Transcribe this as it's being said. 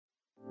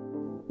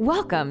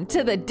Welcome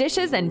to the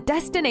Dishes and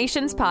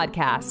Destinations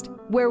podcast,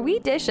 where we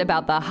dish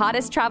about the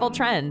hottest travel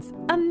trends,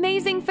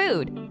 amazing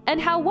food,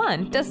 and how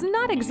one does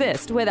not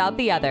exist without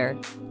the other.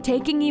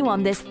 Taking you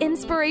on this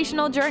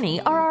inspirational journey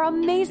are our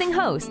amazing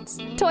hosts,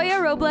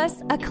 Toya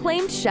Robles,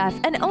 acclaimed chef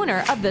and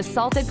owner of the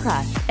Salted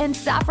Crust and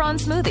Saffron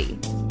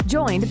Smoothie,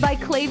 joined by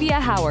Clavia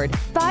Howard,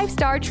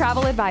 5-star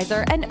travel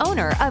advisor and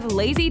owner of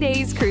Lazy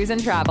Days Cruise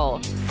and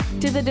Travel.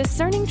 To the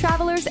discerning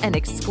travelers and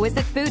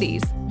exquisite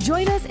foodies,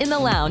 join us in the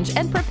lounge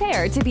and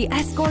prepare to be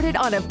escorted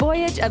on a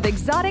voyage of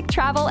exotic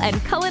travel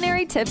and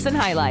culinary tips and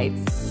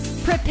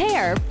highlights.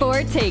 Prepare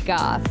for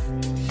takeoff.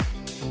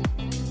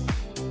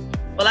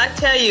 Well, I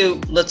tell you,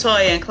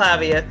 LaToya and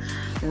Clavia,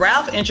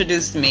 Ralph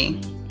introduced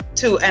me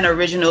to an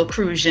original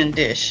Cruisian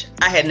dish.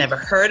 I had never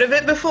heard of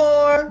it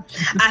before.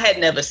 I had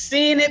never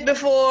seen it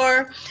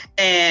before.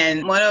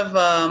 And one of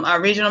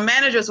our regional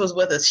managers was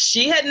with us.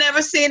 She had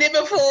never seen it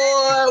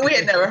before. We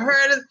had never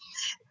heard of it.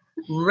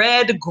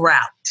 Red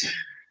grout.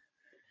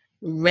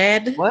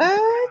 Red?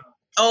 What?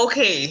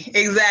 Okay,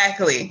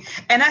 exactly.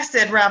 And I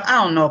said, Ralph,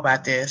 I don't know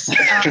about this.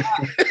 I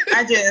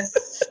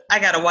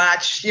got to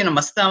watch,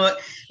 my stomach.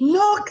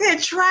 No, okay,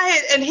 try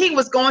it. And he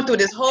was going through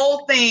this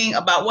whole thing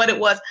about what it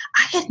was.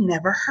 I had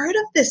never heard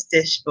of this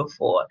dish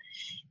before.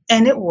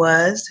 And it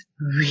was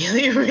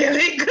really,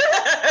 really good.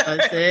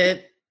 Was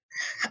it?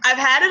 I've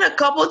had it a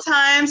couple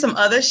times, some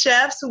other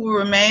chefs who will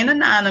remain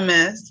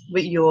anonymous,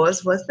 but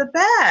yours was the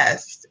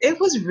best. It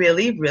was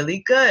really,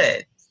 really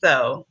good.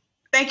 So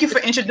thank you for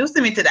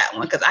introducing me to that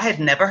one, because I had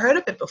never heard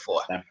of it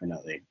before.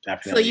 Definitely.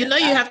 So you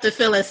have to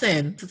fill us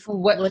in.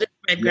 What is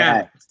red grout?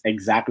 Yeah,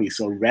 exactly.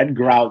 So red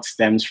grout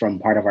stems from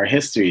part of our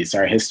history. So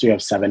our history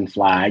of Seven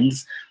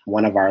Flags,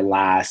 one of our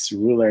last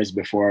rulers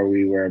before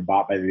we were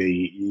bought by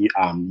the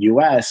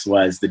U.S.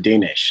 was the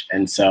Danish.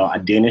 And so a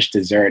Danish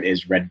dessert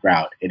is red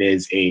grout. It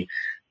is a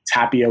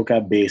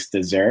tapioca-based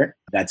dessert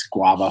that's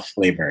guava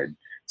flavored.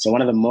 So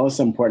one of the most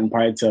important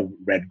parts of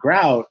red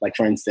grout, like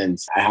for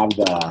instance, I have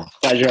the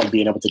pleasure of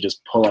being able to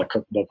just pull a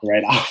cookbook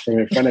right off from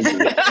in front of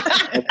me.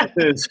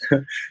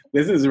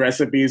 This is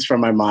recipes from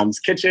my mom's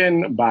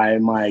kitchen by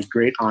my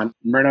great aunt,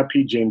 Myrna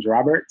P. James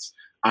Roberts.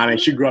 And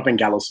she grew up in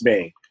Gallows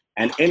Bay.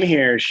 And in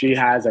here, she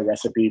has a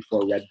recipe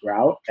for red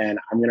grout. And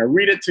I'm going to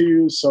read it to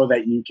you so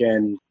that you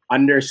can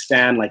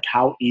understand like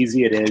how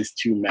easy it is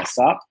to mess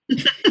up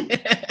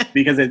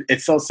because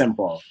it's so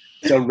simple.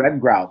 So red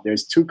grout,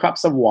 there's 2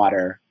 cups of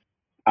water,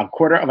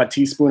 1/4 of a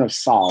teaspoon of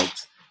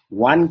salt,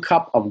 1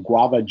 cup of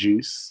guava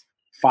juice,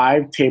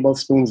 5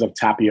 tablespoons of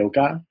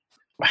tapioca,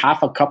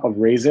 1/2 cup of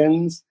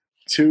raisins,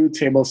 2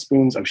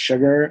 tablespoons of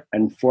sugar,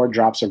 and 4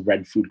 drops of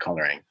red food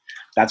coloring.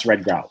 That's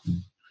red grout.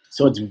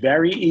 So it's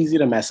very easy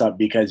to mess up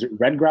because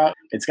red grout,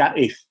 it's got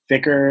a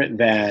thicker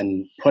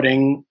than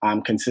pudding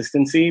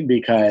consistency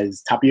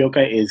because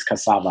tapioca is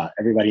cassava.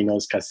 Everybody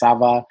knows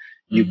cassava.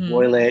 You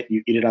boil it,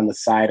 you eat it on the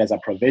side as a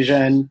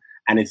provision,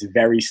 and it's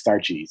very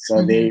starchy.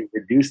 So they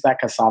reduce that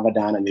cassava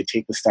down and they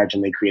take the starch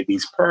and they create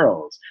these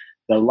pearls.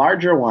 The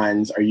larger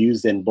ones are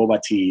used in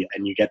boba tea,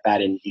 and you get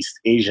that in East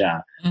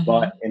Asia.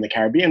 But in the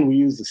Caribbean, we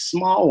use the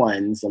small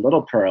ones, the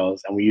little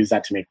pearls, and we use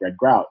that to make red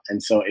grout.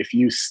 And so if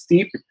you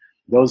steep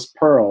those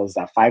pearls,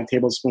 that 5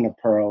 tablespoons of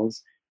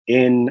pearls,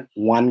 in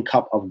 1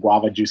 cup of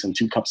guava juice and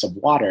 2 cups of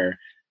water,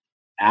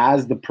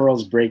 as the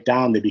pearls break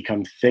down, they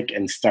become thick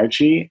and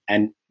starchy,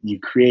 and you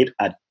create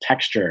a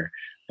texture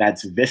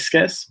that's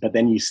viscous, but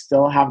then you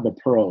still have the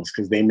pearls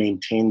because they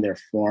maintain their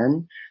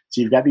form. So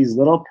you've got these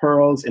little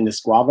pearls in this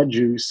guava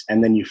juice,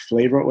 and then you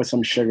flavor it with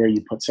some sugar,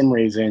 you put some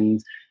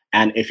raisins,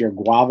 and if your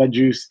guava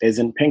juice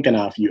isn't pink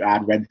enough, you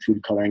add red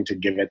food coloring to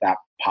give it that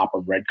pop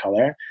of red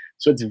color.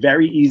 So it's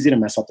very easy to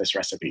mess up this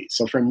recipe.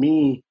 So for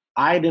me,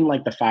 I didn't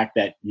like the fact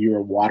that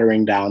you're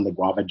watering down the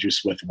guava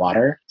juice with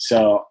water.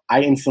 So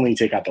I instantly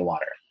take out the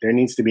water. There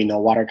needs to be no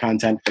water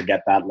content.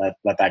 Forget that. Let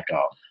that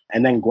go.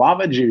 And then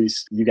guava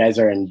juice, you guys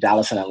are in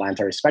Dallas and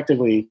Atlanta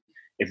respectively.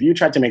 If you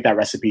tried to make that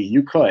recipe,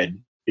 you could,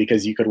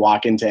 because you could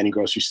walk into any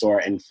grocery store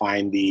and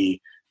find the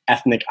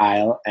ethnic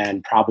aisle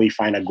and probably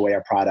find a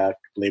Goya product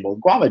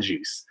labeled guava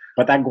juice.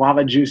 But that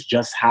guava juice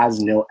just has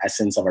no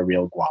essence of a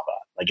real guava.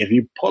 Like if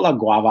you pull a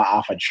guava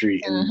off a tree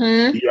in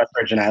the U.S.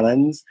 Virgin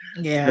Islands,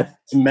 the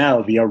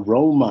smell, the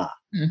aroma,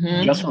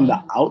 just from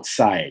the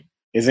outside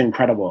is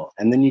incredible.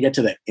 And then you get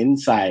to the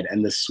inside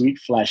and the sweet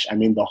flesh. I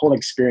mean, the whole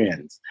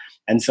experience.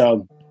 And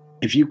so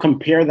if you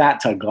compare that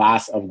to a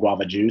glass of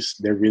guava juice,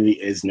 there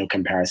really is no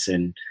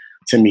comparison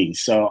to me.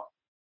 So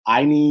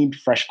I need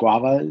fresh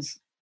guavas,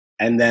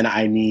 and then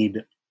I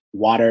need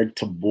water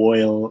to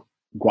boil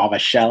guava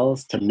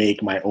shells to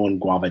make my own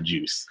guava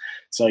juice.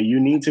 So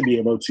you need to be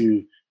able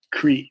to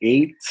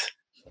create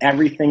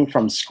everything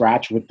from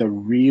scratch with the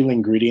real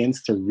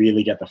ingredients to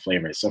really get the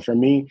flavors. So for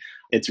me,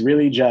 it's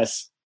really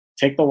just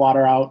take the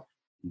water out,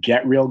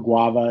 get real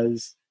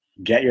guavas,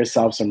 get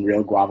yourself some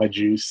real guava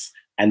juice,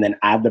 and then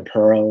add the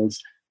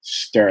pearls,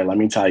 stir. Let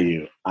me tell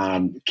you,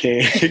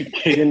 Kay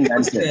didn't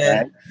mention,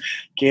 right?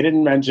 Kay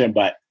didn't mention,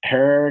 but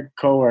her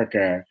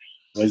coworker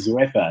was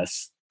with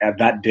us at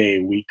that day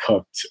we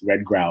cooked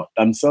red grout.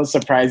 I'm so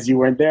surprised you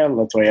weren't there,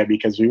 Latoya,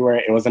 because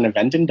it was an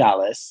event in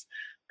Dallas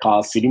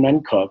called City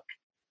Men Cook,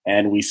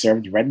 and we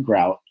served red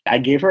grout. I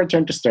gave her a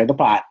turn to stir the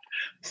pot.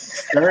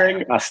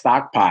 Stirring a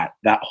stock pot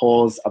that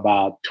holds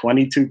about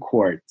 22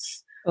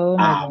 quarts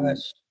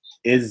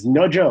is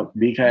no joke,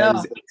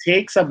 because it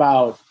takes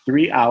about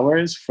 3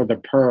 hours for the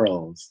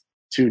pearls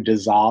to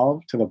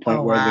dissolve to the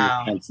point where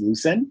they're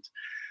translucent.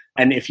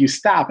 And if you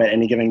stop at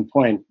any given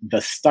point, the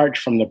starch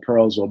from the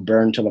pearls will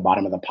burn to the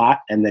bottom of the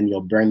pot, and then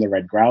you'll burn the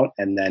red grout,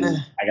 and then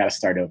I got to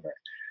start over.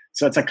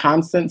 So it's a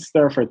constant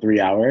stir for 3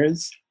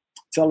 hours.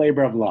 It's a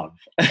labor of love,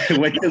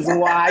 which is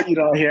why you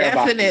don't hear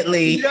about it.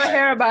 Definitely. You don't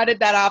hear about it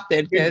that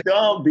often. You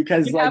don't,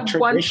 because you like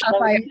have one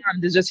papaya farm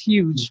that's just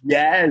huge.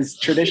 Yes,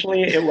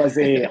 traditionally it was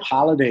a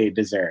holiday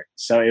dessert.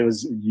 So it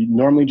was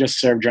normally just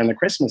served during the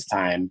Christmas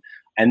time.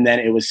 And then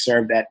it was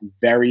served at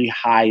very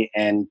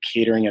high-end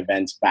catering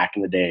events back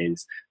in the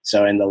days.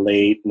 So in the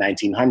late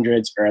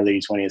 1900s, early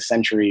 20th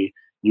century,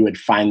 you would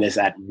find this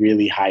at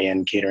really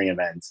high-end catering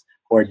events,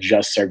 or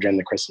just served during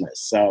the Christmas.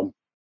 So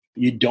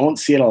you don't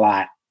see it a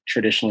lot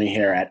traditionally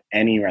here at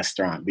any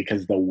restaurant,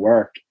 because the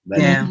work, the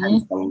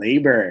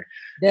labor.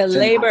 The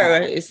labor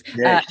is,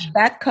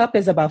 that cup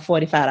is about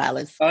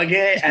 $45.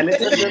 Okay, and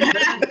it's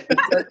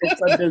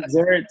a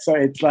dessert. So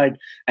it's like,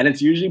 and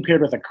it's usually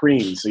paired with a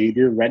cream. So you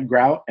do red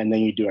grout and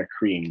then you do a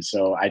cream.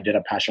 So I did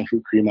a passion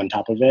fruit cream on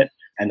top of it.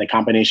 And the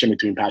combination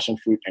between passion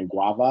fruit and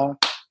guava,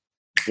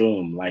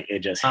 boom, like it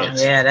just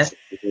hits. It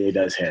really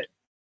does hit.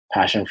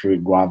 Passion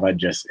fruit, guava,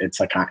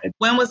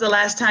 When was the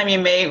last time you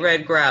made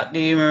red grout? Do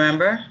you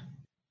remember?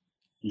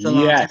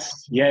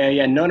 Yes.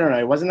 Yeah. No.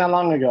 It wasn't that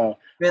long ago.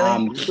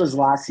 Really? This was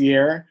last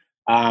year.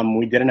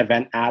 We did an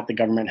event at the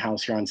government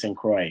house here on St.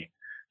 Croix.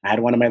 I had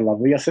one of my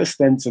lovely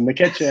assistants in the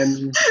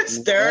kitchen.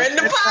 Stirring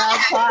the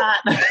pot.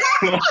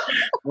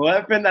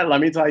 Flipping that,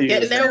 let me tell you.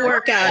 Getting their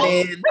workout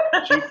in.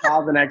 She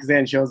called the next day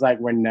and she was like,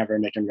 we're never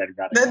making red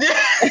grout. Okay.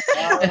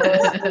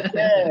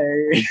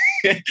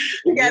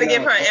 You got to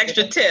give her an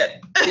extra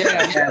tip.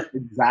 Yeah,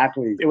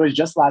 exactly. It was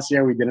just last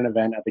year we did an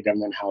event at the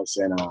government house,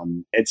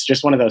 and it's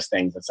just one of those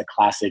things. It's a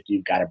classic.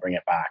 You've got to bring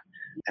it back.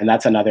 And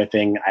that's another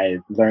thing I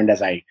learned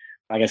like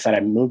I said,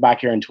 I moved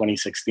back here in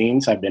 2016.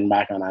 So I've been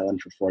back on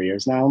island for 4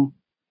 years now.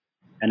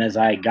 And as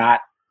I got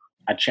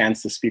a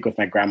chance to speak with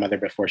my grandmother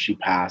before she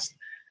passed,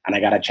 and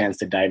I got a chance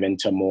to dive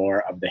into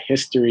more of the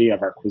history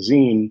of our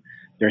cuisine,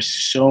 there's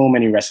so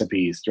many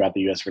recipes throughout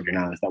the U.S. Virgin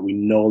Islands that we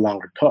no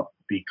longer cook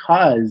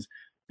because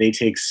they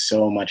take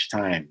so much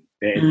time.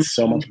 It's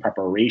so much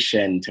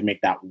preparation to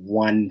make that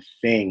one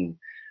thing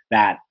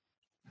that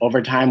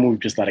over time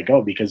we've just let it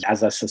go, because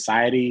as a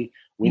society,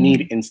 we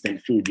need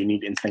instant food. You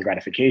need instant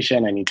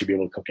gratification. I need to be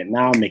able to cook it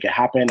now, make it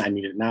happen. I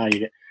need it now.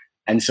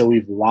 And so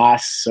we've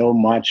lost so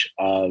much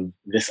of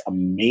this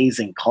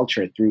amazing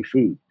culture through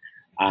food.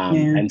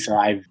 And so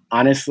I've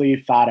honestly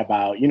thought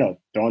about,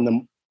 throwing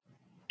the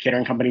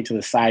catering company to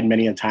the side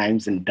many a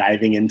times and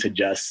diving into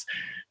just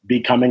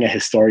becoming a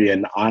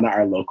historian on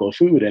our local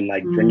food and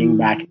like bringing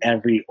back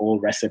every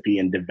old recipe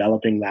and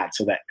developing that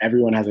so that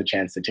everyone has a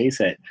chance to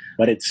taste it.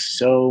 But it's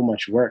so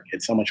much work.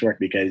 It's so much work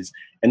because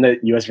in the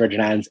U.S.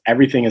 Virgin Islands,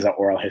 everything is an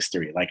oral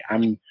history. Like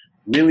I'm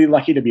really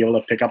lucky to be able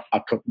to pick up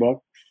a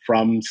cookbook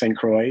from St.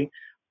 Croix,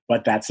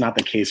 but that's not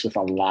the case with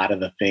a lot of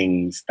the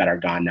things that are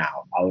gone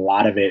now. A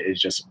lot of it is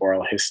just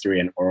oral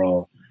history and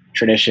oral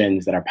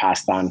traditions that are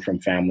passed on from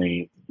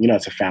family,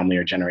 to family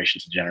or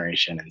generation to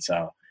generation. And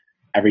so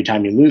every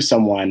time you lose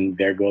someone,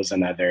 there goes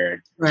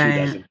another 2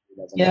 dozen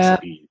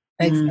recipes.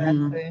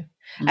 Exactly.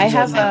 I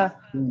have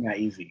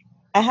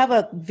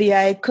a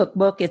VI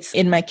cookbook. It's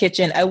in my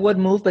kitchen. I would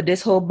move, but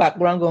this whole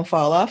background gonna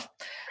fall off.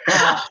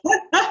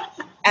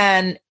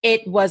 And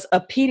it was a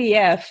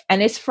PDF,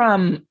 and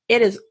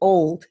it is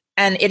old,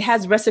 and it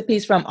has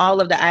recipes from all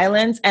of the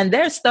islands, and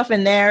there's stuff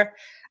in there.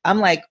 I'm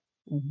like,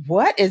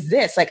 what is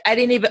this? Like, I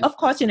didn't even, of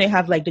course, you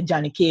have like the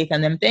Johnny Cake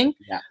and them thing,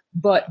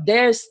 but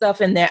there's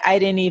stuff in there I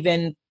didn't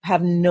even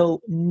have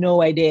no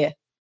idea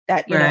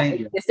that,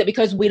 existed,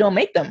 because we don't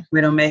make them.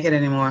 We don't make it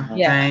anymore.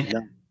 Yeah. Right.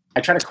 I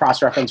try to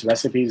cross-reference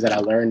recipes that I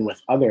learned with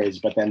others,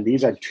 but then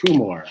these are 2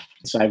 more.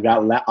 So I've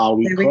got Let All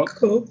We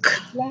Cook.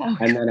 Wow.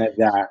 And then I've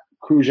got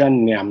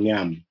Krujan Nyam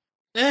Nyam.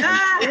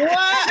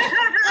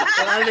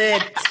 Love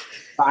it.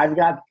 I've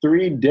got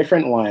 3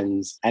 different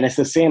ones, and it's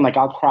the same. Like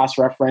I'll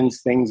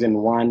cross-reference things in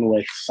one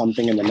with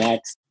something in the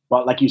next.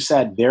 But like you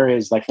said, there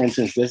is, like for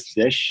instance, this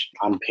dish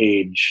on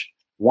page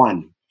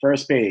 1,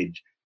 first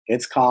page.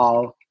 It's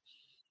called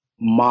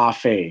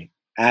Mafe,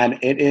 and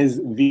it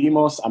is the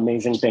most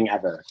amazing thing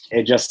ever.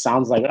 It just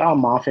sounds like, oh,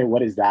 Mafe,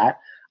 what is that?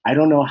 I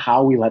don't know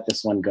how we let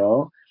this one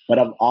go, but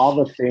of all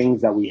the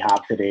things that we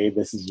have today,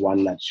 this is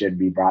one that should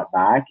be brought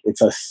back.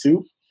 It's a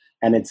soup,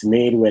 and it's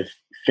made with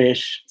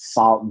fish,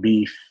 salt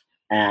beef,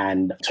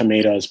 and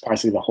tomatoes,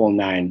 parsley, the whole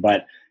 9.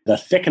 But the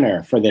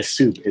thickener for this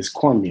soup is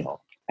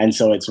cornmeal. And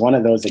so it's one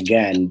of those,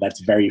 again, that's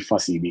very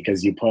fussy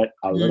because you put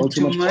a little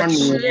too much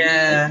cornmeal.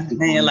 Yeah.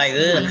 And you're like,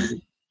 ugh.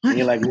 And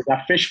you're like, we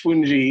got fish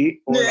fungi.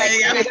 Or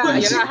Yeah, like, yeah.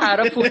 You know how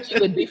the food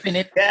would be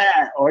finished.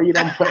 yeah, or you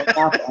don't put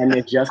enough, and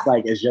it's just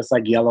like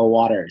yellow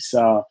water.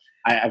 So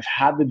I've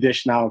had the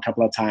dish now a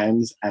couple of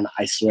times, and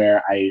I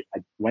swear I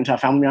went to a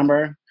family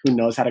member who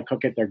knows how to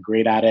cook it. They're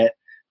great at it.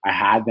 I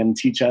had them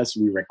teach us.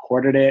 We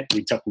recorded it.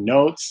 We took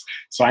notes,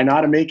 so I know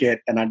how to make it.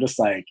 And I'm just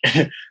like,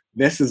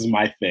 this is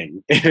my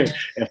thing.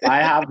 If I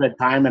have the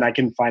time and I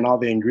can find all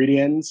the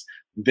ingredients,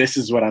 this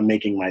is what I'm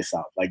making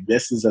myself. Like,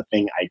 this is a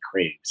thing I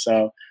crave.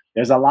 So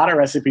there's a lot of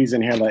recipes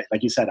in here.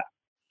 Like you said,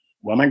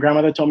 when my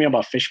grandmother told me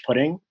about fish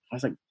pudding, I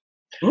was like,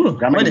 Ooh,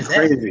 Grandma, what you is that?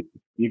 crazy.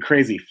 You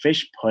crazy.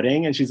 Fish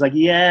pudding? And she's like,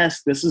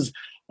 yes, this is,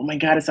 oh my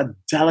God, it's a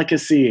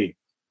delicacy.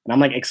 And I'm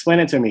like, explain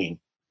it to me.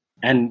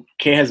 And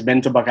Kay has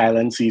been to Buck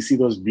Island, so you see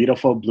those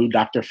beautiful blue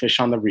doctor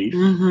fish on the reef.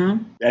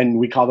 Mm-hmm. And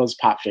we call those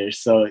potfish.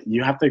 So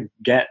you have to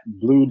get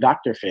blue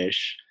doctor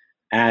fish,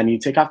 and you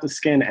take off the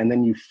skin, and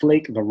then you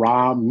flake the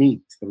raw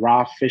meat, the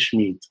raw fish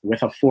meat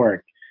with a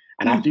fork.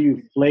 And after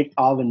you flake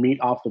all the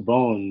meat off the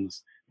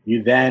bones,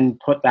 you then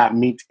put that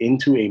meat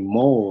into a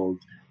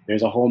mold.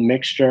 There's a whole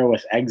mixture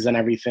with eggs and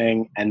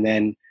everything. And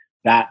then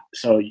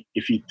so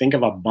if you think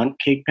of a bundt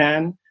cake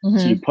pan,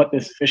 so you put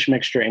this fish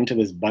mixture into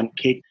this bundt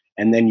cake,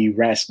 and then you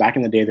rest. Back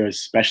in the day, there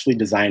was specially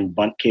designed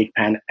bundt cake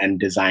pan and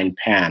design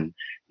pan.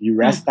 You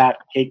rest that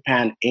cake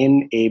pan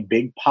in a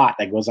big pot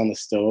that goes on the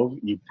stove.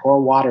 You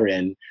pour water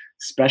in,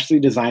 specially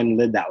designed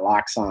lid that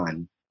locks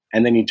on.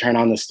 And then you turn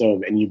on the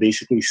stove and you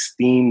basically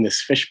steam this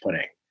fish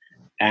pudding.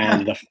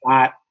 And the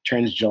fat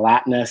turns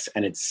gelatinous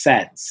and it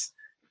sets.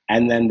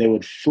 And then they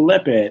would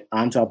flip it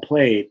onto a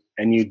plate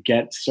and you'd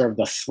get served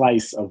a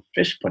slice of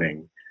fish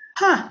pudding.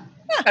 Huh.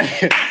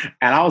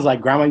 And I was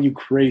like, Grandma, you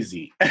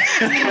crazy.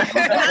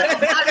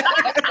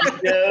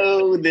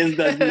 No, this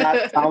does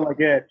not sound like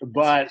it.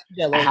 But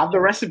I have the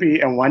recipe,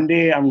 and one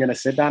day I'm going to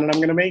sit down and I'm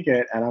going to make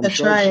it. And I'm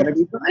sure it's going to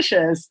be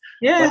delicious.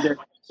 Yeah. But there's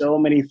so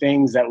many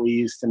things that we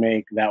used to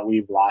make that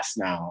we've lost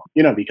now,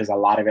 because a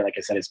lot of it, like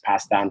I said, is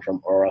passed down from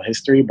oral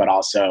history, but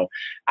also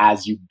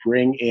as you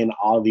bring in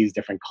all these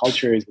different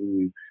cultures and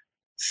you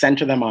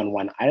center them on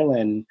one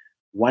island,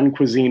 one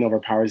cuisine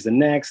overpowers the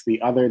next,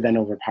 the other then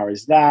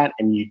overpowers that,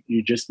 and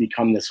you just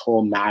become this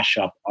whole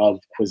mashup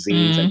of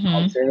cuisines and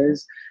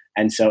cultures.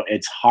 And so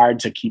it's hard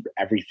to keep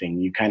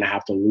everything. You kind of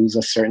have to lose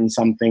a certain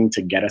something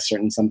to get a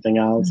certain something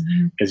else,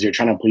 because you're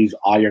trying to please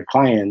all your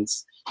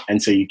clients.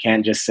 And so you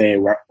can't just say,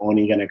 we're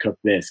only going to cook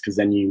this, because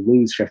then you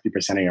lose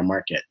 50% of your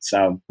market.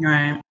 So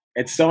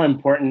it's so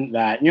important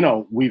that,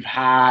 we've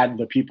had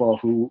the people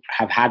who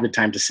have had the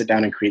time to sit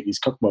down and create these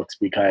cookbooks,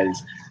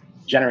 because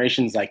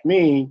generations like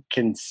me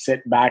can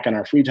sit back on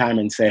our free time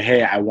and say,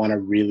 hey, I want to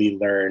really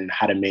learn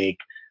how to make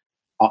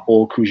an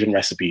old Crucian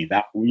recipe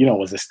that,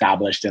 was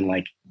established in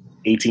like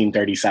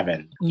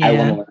 1837. Yeah. I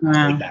want to learn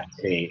how to make that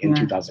today in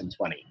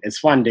 2020. It's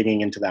fun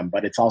digging into them,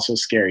 but it's also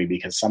scary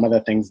because some of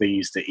the things they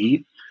used to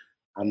eat,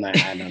 I'm like,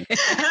 I don't know.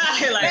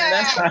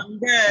 That sounds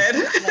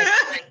good.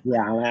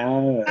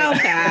 Yeah. I'll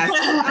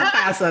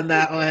pass on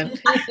that one.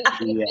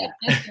 Yeah.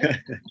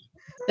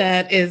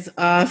 That is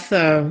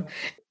awesome.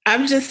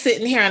 I'm just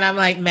sitting here and I'm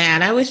like,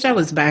 man, I wish I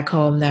was back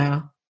home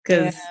now,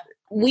 because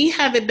we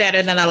have it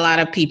better than a lot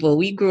of people.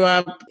 We grew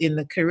up in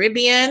the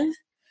Caribbean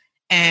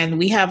and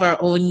we have our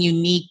own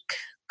unique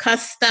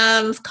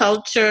customs,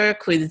 culture,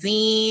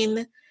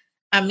 cuisine.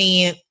 I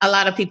mean, a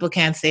lot of people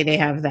can't say they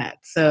have that.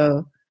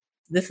 So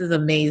this is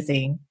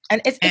amazing.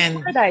 And it's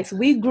paradise.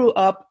 We grew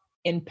up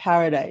in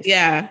paradise.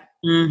 Yeah.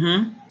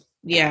 Mm-hmm.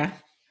 Yeah.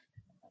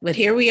 But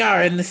here we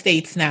are in the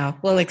States now.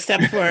 Well,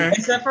 except for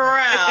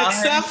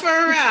Ralph.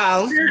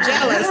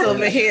 Jealous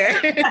over here.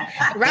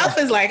 Ralph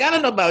is like, I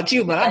don't know about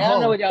you, but I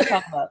don't know what y'all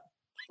talking about.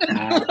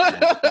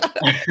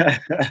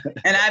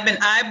 And I've been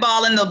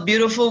eyeballing the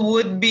beautiful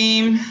wood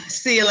beam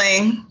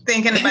ceiling,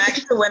 thinking back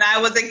to when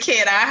I was a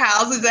kid. Our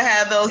houses that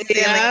had those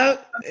ceilings.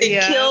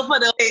 Kill for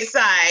the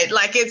side.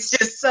 Like, it's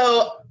just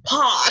so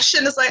posh.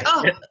 And it's like,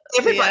 oh,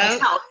 everybody's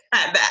house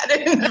had that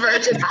in the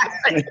Virgin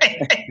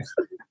Islands.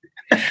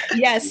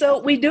 Yeah, so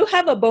we do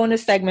have a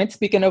bonus segment,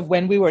 speaking of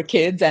when we were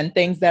kids and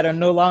things that are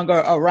no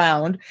longer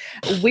around.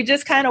 We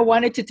just kind of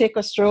wanted to take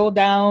a stroll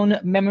down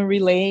memory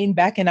lane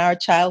back in our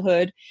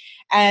childhood,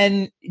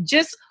 and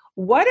just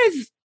what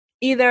is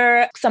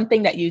either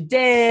something that you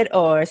did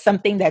or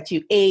something that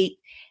you ate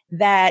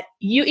that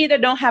you either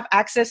don't have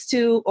access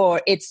to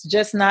or it's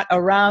just not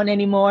around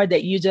anymore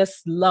that you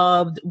just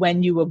loved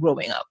when you were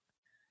growing up?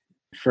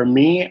 For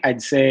me,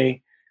 I'd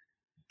say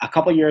a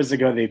couple years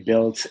ago, they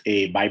built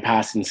a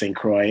bypass in St.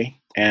 Croix.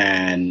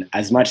 And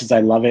as much as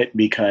I love it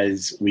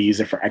because we use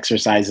it for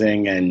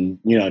exercising and,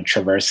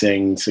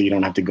 traversing so you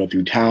don't have to go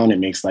through town, it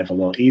makes life a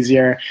little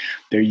easier.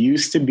 There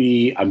used to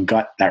be a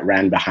gut that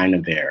ran behind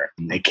it there.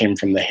 It came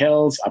from the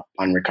hills up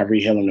on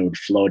Recovery Hill, and it would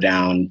flow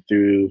down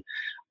through,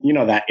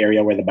 that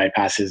area where the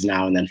bypass is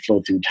now, and then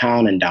flow through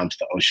town and down to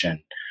the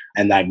ocean.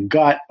 And that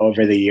gut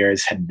over the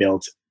years had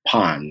built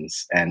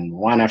ponds, and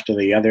one after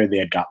the other, they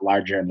had got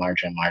larger and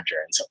larger and larger.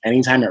 And so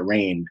anytime it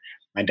rained,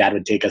 my dad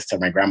would take us to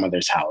my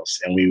grandmother's house,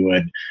 and we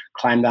would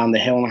climb down the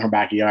hill in her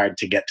backyard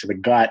to get to the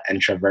gut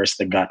and traverse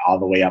the gut all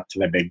the way up to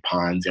the big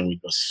ponds. And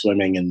we'd go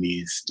swimming in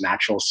these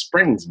natural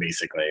springs,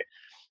 basically.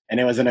 And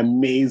it was an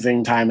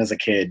amazing time as a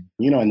kid,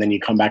 and then you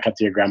come back up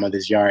to your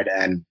grandmother's yard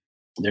and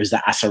there's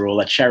the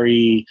acerola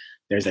cherry,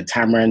 there's a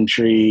tamarind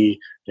tree,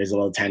 there's a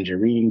little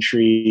tangerine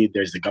tree,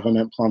 there's the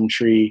government plum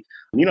tree.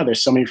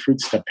 There's so many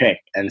fruits to pick.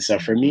 And so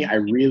for me, I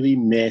really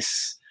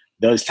miss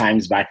those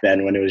times back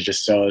then when it was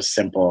just so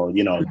simple,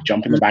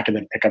 jump in the back of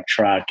the pickup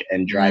truck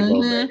and drive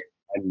over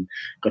and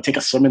go take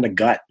a swim in the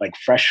gut, like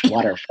fresh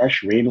water,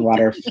 fresh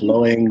rainwater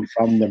flowing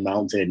from the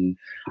mountain.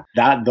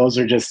 Those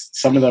are just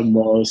some of the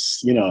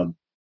most,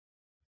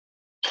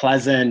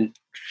 pleasant,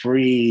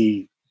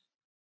 free,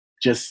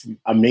 just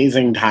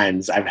amazing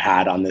times I've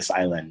had on this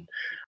island.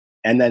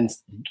 And then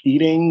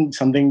eating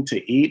something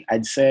to eat,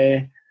 I'd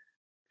say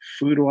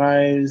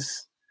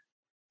food-wise,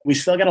 we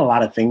still get a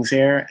lot of things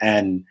here.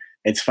 And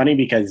it's funny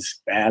because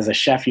as a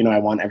chef, I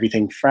want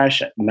everything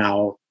fresh.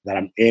 Now that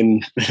I'm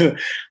in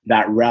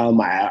that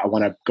realm, I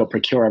want to go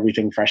procure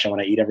everything fresh. I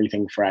want to eat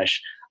everything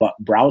fresh. But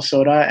brow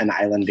soda and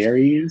island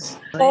dairies.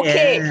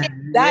 Okay,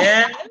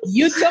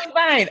 you took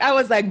mine. I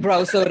was like,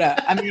 brow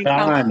soda. I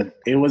mean,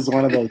 it was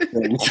one of those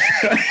things.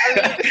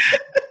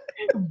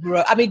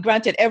 Bro, I mean,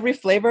 granted, every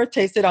flavor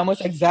tasted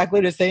almost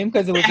exactly the same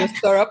because it was just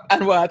syrup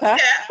and water.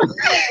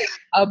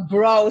 A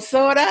brow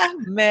soda,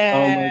 man.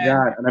 Oh my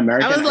God, an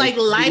American. I was like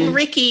lime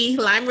Ricky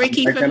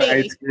for me.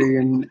 Ice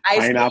cream,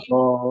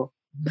 pineapple,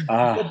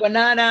 the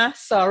banana,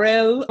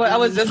 sorrel. But I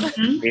was just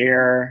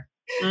beer.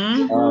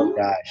 Oh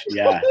gosh,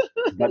 yeah.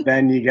 But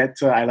then you get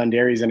to Island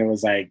Dairies and it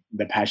was like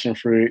the passion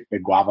fruit, the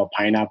guava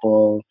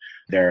pineapple,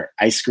 their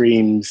ice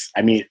creams.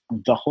 I mean,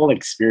 the whole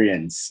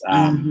experience.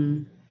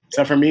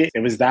 So for me,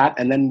 it was that.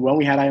 And then when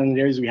we had Island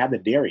Dairies, we had the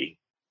dairy.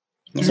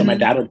 So my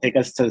dad would take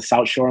us to the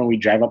South Shore and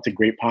we'd drive up to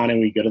Great Pond and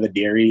we'd go to the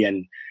dairy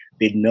and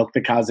they'd milk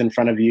the cows in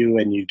front of you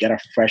and you'd get a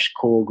fresh,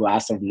 cool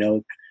glass of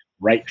milk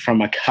right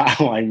from a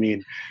cow. I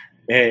mean,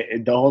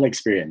 the whole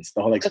experience.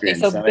 Okay,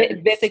 so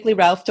basically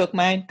Ralph took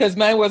mine because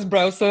mine was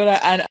brown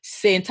soda and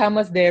St.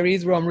 Thomas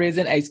Dairies rum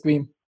raisin ice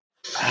cream.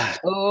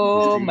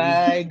 Oh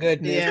my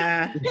goodness.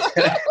 Yeah.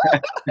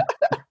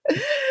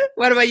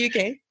 What about you,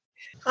 Kay?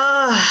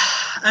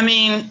 I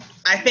mean,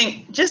 I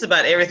think just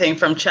about everything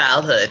from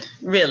childhood,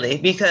 really,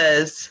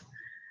 because,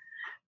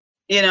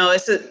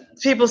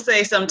 people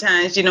say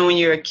sometimes, when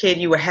you were a kid,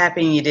 you were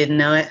happy and you didn't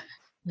know it.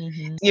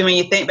 When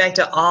you think back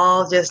to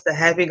all just the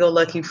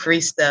happy-go-lucky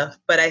free stuff.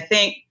 But I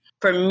think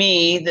for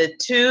me, the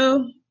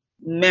two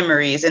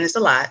memories, and it's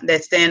a lot,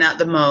 that stand out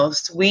the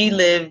most, we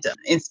lived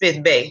in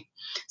Smith Bay.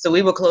 So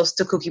we were close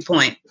to Cookie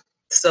Point.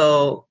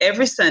 So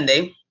every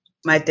Sunday,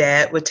 my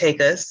dad would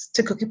take us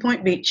to Cookie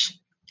Point Beach.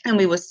 And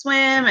we would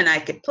swim and I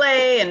could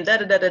play and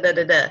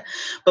da-da-da-da-da-da-da.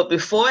 But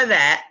before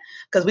that,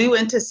 because we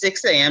went to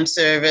 6 a.m.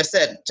 service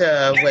at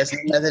Wesley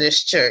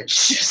Methodist Church.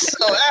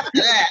 So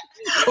after that,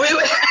 we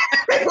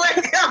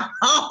would come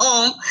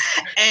home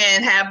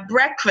and have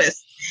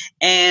breakfast.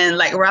 And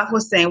like Ralph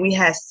was saying, we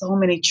had so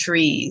many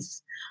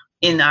trees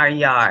in our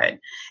yard.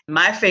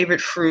 My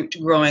favorite fruit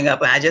growing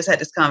up, and I just had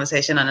this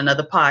conversation on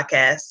another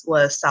podcast,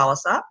 was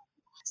soursop.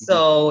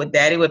 So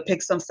Daddy would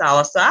pick some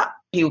soursop.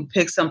 He would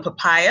pick some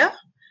papaya,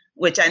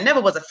 which I never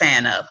was a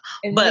fan of.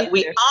 But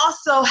we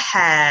also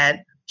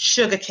had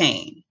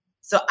sugarcane.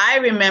 So I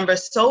remember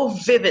so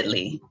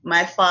vividly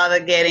my father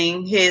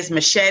getting his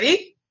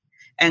machete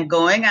and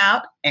going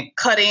out and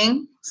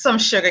cutting some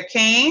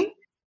sugarcane,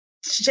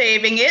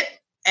 shaving it,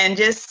 and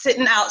just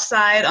sitting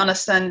outside on a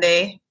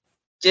Sunday,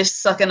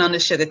 just sucking on the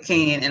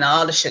sugarcane and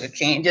all the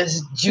sugarcane,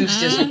 just juice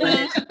just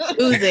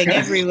oozing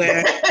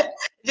everywhere.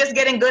 Just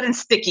getting good and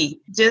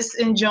sticky, just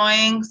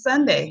enjoying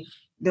Sunday,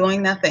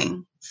 doing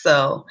nothing.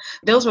 So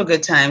those were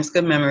good times,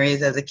 good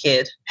memories as a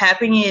kid.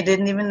 Happy you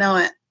didn't even know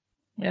it.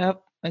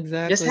 Yep,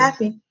 exactly. Just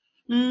happy.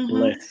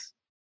 Bliss.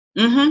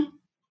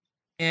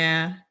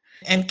 Yeah.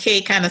 And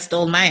Kay kind of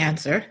stole my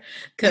answer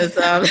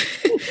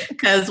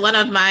because one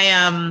of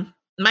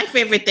my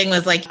favorite thing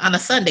was like on a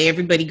Sunday,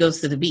 everybody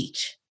goes to the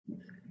beach.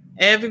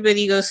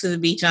 Everybody goes to the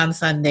beach on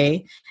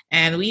Sunday.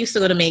 And we used to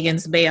go to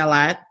Megan's Bay a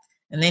lot.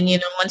 And then,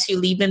 once you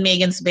leave in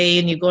Megan's Bay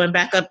and you're going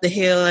back up the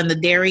hill and the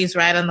dairy's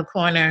right on the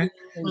corner,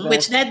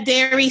 which that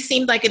dairy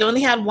seemed like it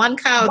only had one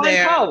cow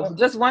there.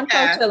 Just one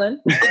cow chilling.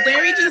 The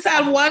dairy just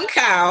had one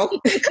cow.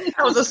 That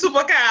was a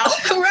super cow.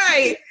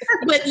 Right.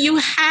 But you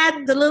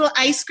had the little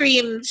ice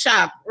cream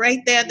shop right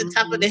there at the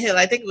top of the hill.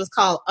 I think it was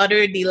called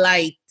Utter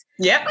Delight.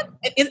 Yep.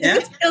 Is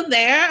it still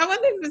there? I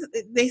wonder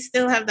if they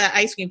still have that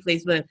ice cream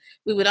place. But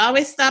we would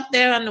always stop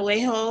there on the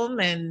way home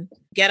and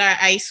get our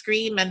ice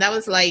cream. And that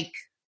was like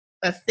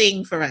a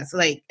thing for us.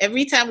 Like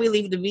every time we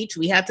leave the beach,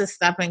 we had to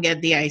stop and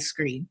get the ice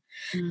cream.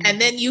 And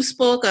then you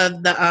spoke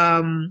of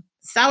the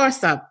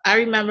soursop. I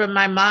remember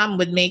my mom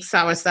would make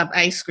soursop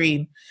ice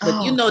cream.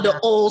 But the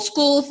old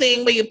school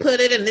thing where you put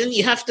it and then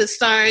you have to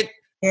start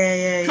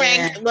crank.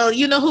 Yeah. Well,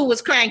 who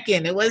was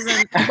cranking? It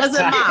wasn't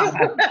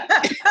mom.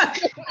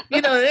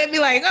 They'd be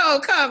like, "Oh,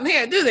 come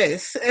here, do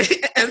this."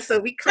 And so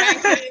we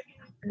cranked it.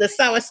 the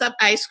soursop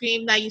ice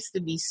cream that used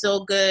to be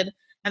so good.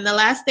 And the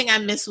last thing I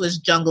missed was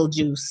jungle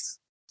juice.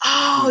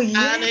 Oh, yeah.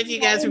 I don't know if you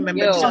guys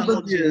remember Yo.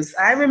 jungle juice.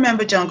 I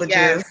remember jungle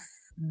Yes. juice.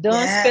 Don't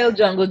Yeah. spill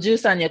jungle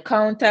juice on your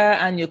counter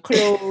and your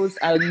clothes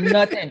or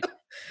nothing.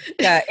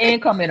 That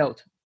ain't coming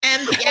out.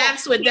 And the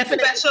ants were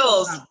definitely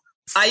Specials.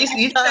 I used to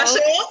eat So, specials.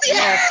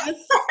 Yes.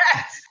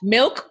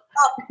 Milk?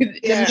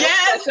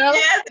 Yes.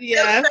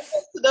 Yes.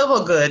 They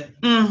were good.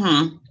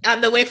 Mm-hmm.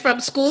 On the way from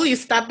school, you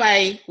stop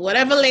by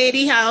whatever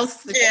lady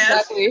house. Yes.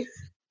 Exactly.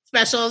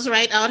 Specials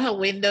right out her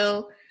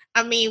window.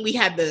 I mean, we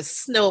had the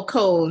snow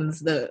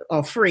cones,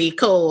 or free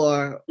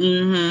or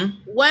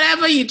Mm-hmm.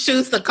 whatever you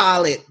choose to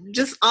call it.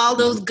 Just all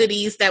those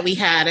goodies that we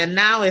had. And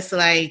now it's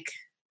like,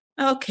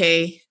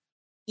 okay,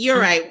 you're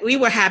right. We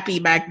were happy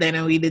back then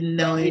and we didn't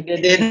know We it.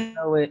 didn't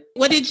know it.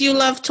 What did you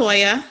love,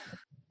 Toya?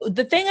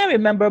 The thing I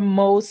remember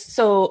most,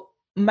 so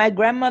my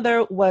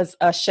grandmother was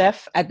a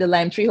chef at the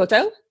Lime Tree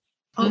Hotel.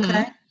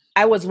 Okay.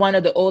 I was one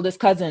of the oldest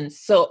cousins.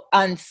 So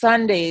on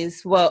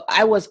Sundays,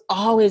 I was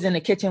always in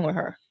the kitchen with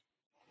her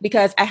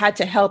because I had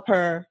to help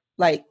her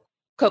like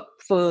cook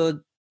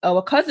for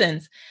our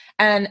cousins.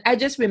 And I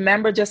just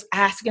remember just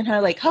asking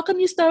her, like, how come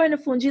you stir in the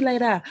fungi like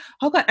that?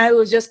 How come? I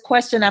was just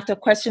question after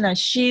question. And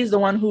she's the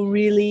one who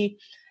really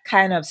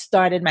kind of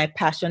started my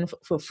passion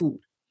for food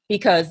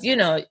because,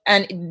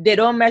 and they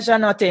don't measure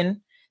nothing.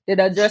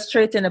 They're just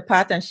straight in the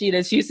pot. And she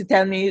used to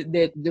tell me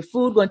that the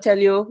food going to tell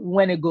you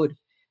when it's good.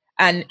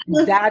 And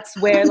that's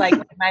where like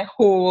my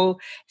whole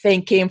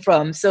thing came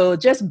from. So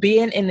just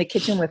being in the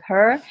kitchen with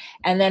her.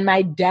 And then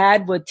my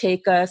dad would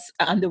take us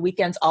on the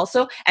weekends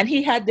also. And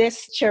he had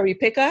this cherry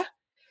picker.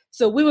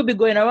 So we would be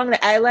going around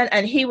the island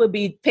and he would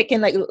be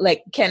picking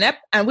like kennep.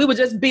 And we would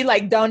just be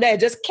like down there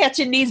just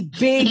catching these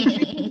big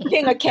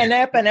thing of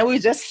kennep. And then we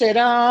just sit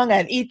down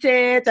and eat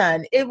it.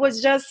 And it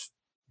was just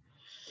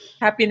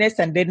happiness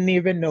and didn't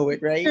even know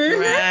it, right?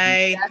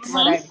 Right. That's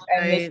what I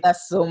miss that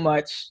so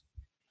much.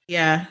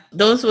 Yeah,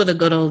 those were the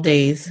good old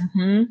days.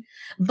 Mm-hmm.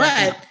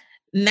 But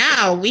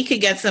now we could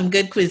get some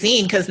good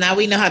cuisine because now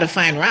we know how to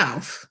find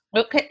Ralph.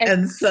 Okay.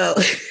 And so,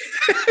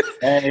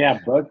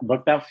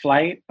 book that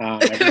flight.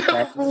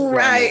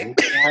 Right.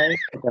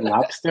 Get the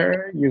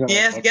lobster.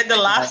 Yes, get the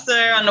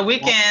lobster on the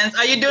weekends.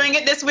 Are you doing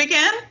it this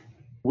weekend?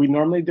 We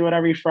normally do it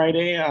every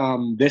Friday.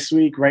 This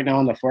week, right now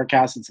on the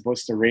forecast, it's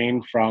supposed to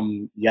rain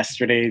from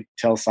yesterday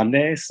till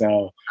Sunday.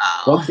 So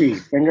we'll see.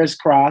 Fingers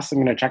crossed. I'm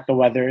going to check the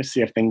weather,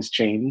 see if things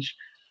change.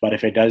 But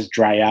if it does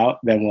dry out,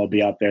 then we'll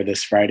be out there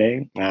this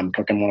Friday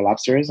cooking more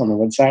lobsters on the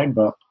woodside.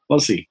 But we'll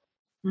see.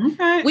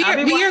 Okay. We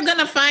are going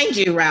to find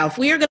you, Ralph.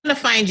 We are going to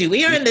find you.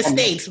 We are in the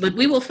States, but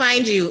we will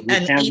find you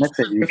and eat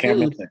some You can't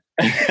food. miss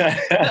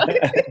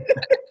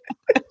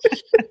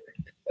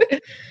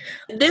it.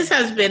 This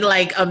has been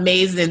like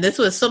amazing. This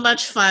was so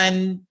much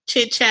fun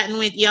chit-chatting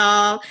with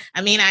y'all.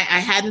 I mean, I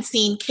hadn't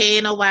seen Kay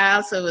in a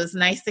while, so it was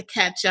nice to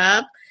catch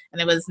up.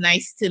 And it was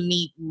nice to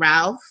meet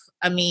Ralph.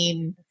 I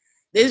mean,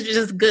 this was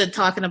just good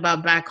talking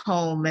about back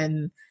home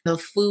and the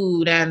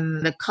food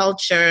and the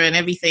culture and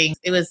everything.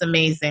 It was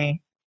amazing.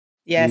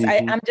 Yes,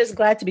 I'm just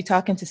glad to be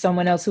talking to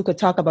someone else who could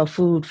talk about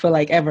food for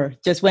like ever.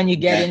 Just when you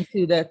get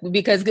into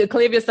because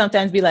Clivia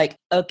sometimes be like,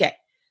 okay.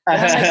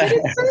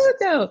 It's food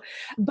though.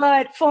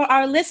 But for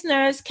our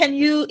listeners, can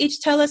you each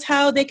tell us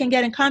how they can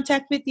get in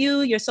contact with you,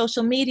 your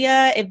social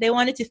media, if they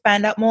wanted to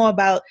find out more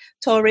about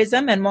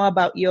tourism and more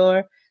about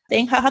your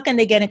thing? How can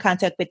they get in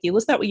contact with you?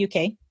 We'll start with you,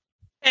 Kay.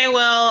 Okay,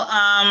 well,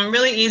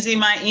 really easy.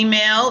 My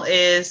email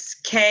is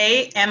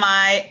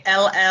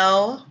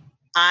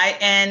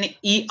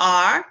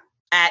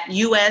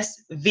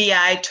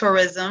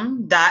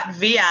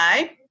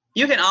KMILLINER@usvitourism.vi.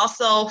 You can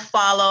also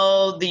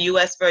follow the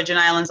U.S. Virgin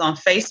Islands on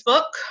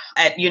Facebook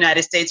at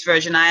United States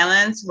Virgin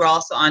Islands. We're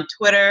also on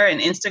Twitter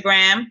and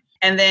Instagram.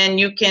 And then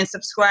you can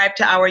subscribe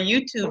to our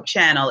YouTube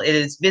channel. It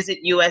is Visit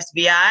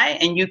USVI,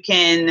 and you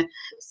can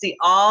see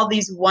all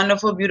these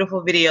wonderful,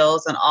 beautiful videos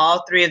on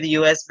all three of the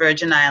U.S.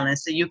 Virgin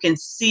Islands, so you can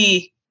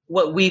see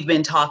what we've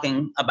been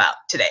talking about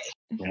today.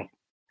 Yeah.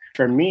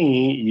 For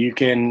me, you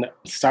can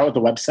start with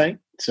the website.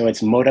 So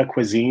it's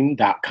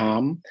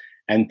modacuisine.com.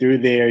 And through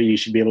there, you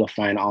should be able to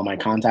find all my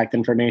contact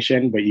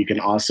information. But you can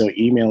also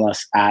email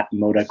us at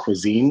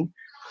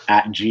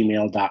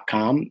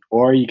modacuisine@gmail.com.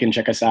 Or you can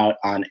check us out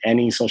on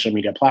any social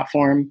media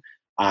platform,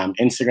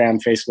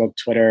 Instagram, Facebook,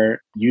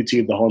 Twitter,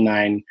 YouTube, the whole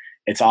nine.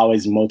 It's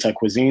always Mota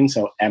Cuisine,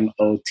 so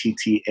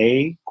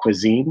MOTTA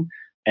Cuisine.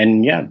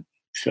 And yeah,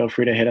 feel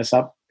free to hit us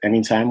up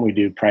anytime. We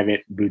do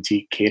private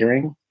boutique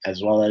catering,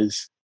 as well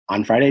as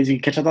on Fridays, you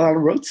catch us on the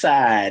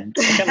roadside.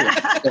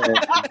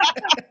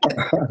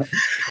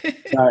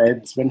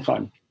 It's been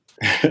fun.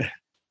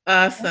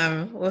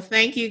 Awesome. Well,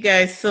 thank you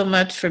guys so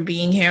much for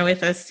being here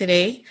with us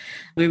today.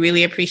 We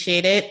really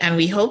appreciate it. And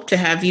we hope to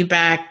have you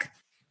back,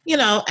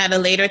 at a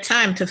later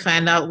time to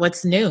find out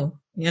what's new,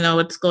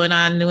 what's going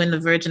on new in the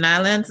Virgin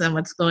Islands and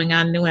what's going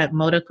on new at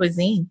Moda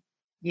Cuisine.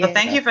 Yeah. Well,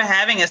 thank you for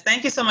having us.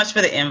 Thank you so much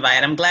for the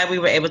invite. I'm glad we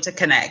were able to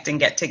connect and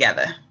get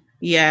together.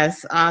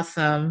 Yes,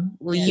 awesome.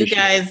 Well, you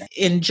guys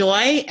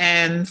enjoy.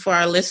 And for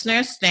our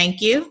listeners, thank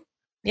you.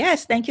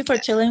 Yes, thank you for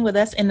chilling with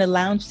us in the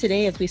lounge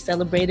today as we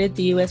celebrated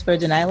the U.S.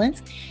 Virgin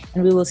Islands.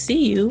 And we will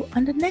see you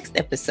on the next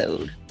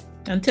episode.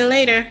 Until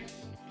later.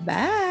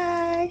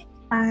 Bye.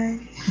 Bye.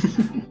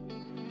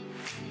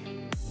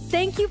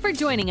 Thank you for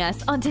joining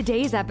us on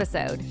today's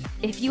episode.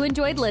 If you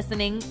enjoyed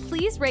listening,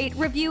 please rate,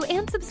 review,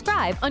 and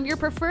subscribe on your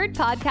preferred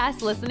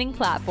podcast listening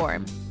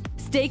platform.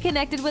 Stay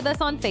connected with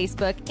us on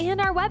Facebook and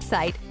our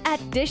website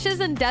at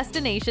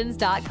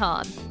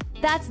dishesanddestinations.com.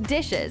 That's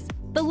dishes,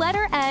 the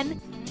letter N,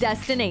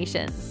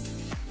 destinations.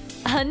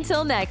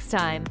 Until next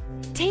time,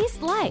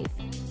 taste life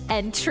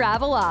and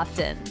travel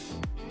often.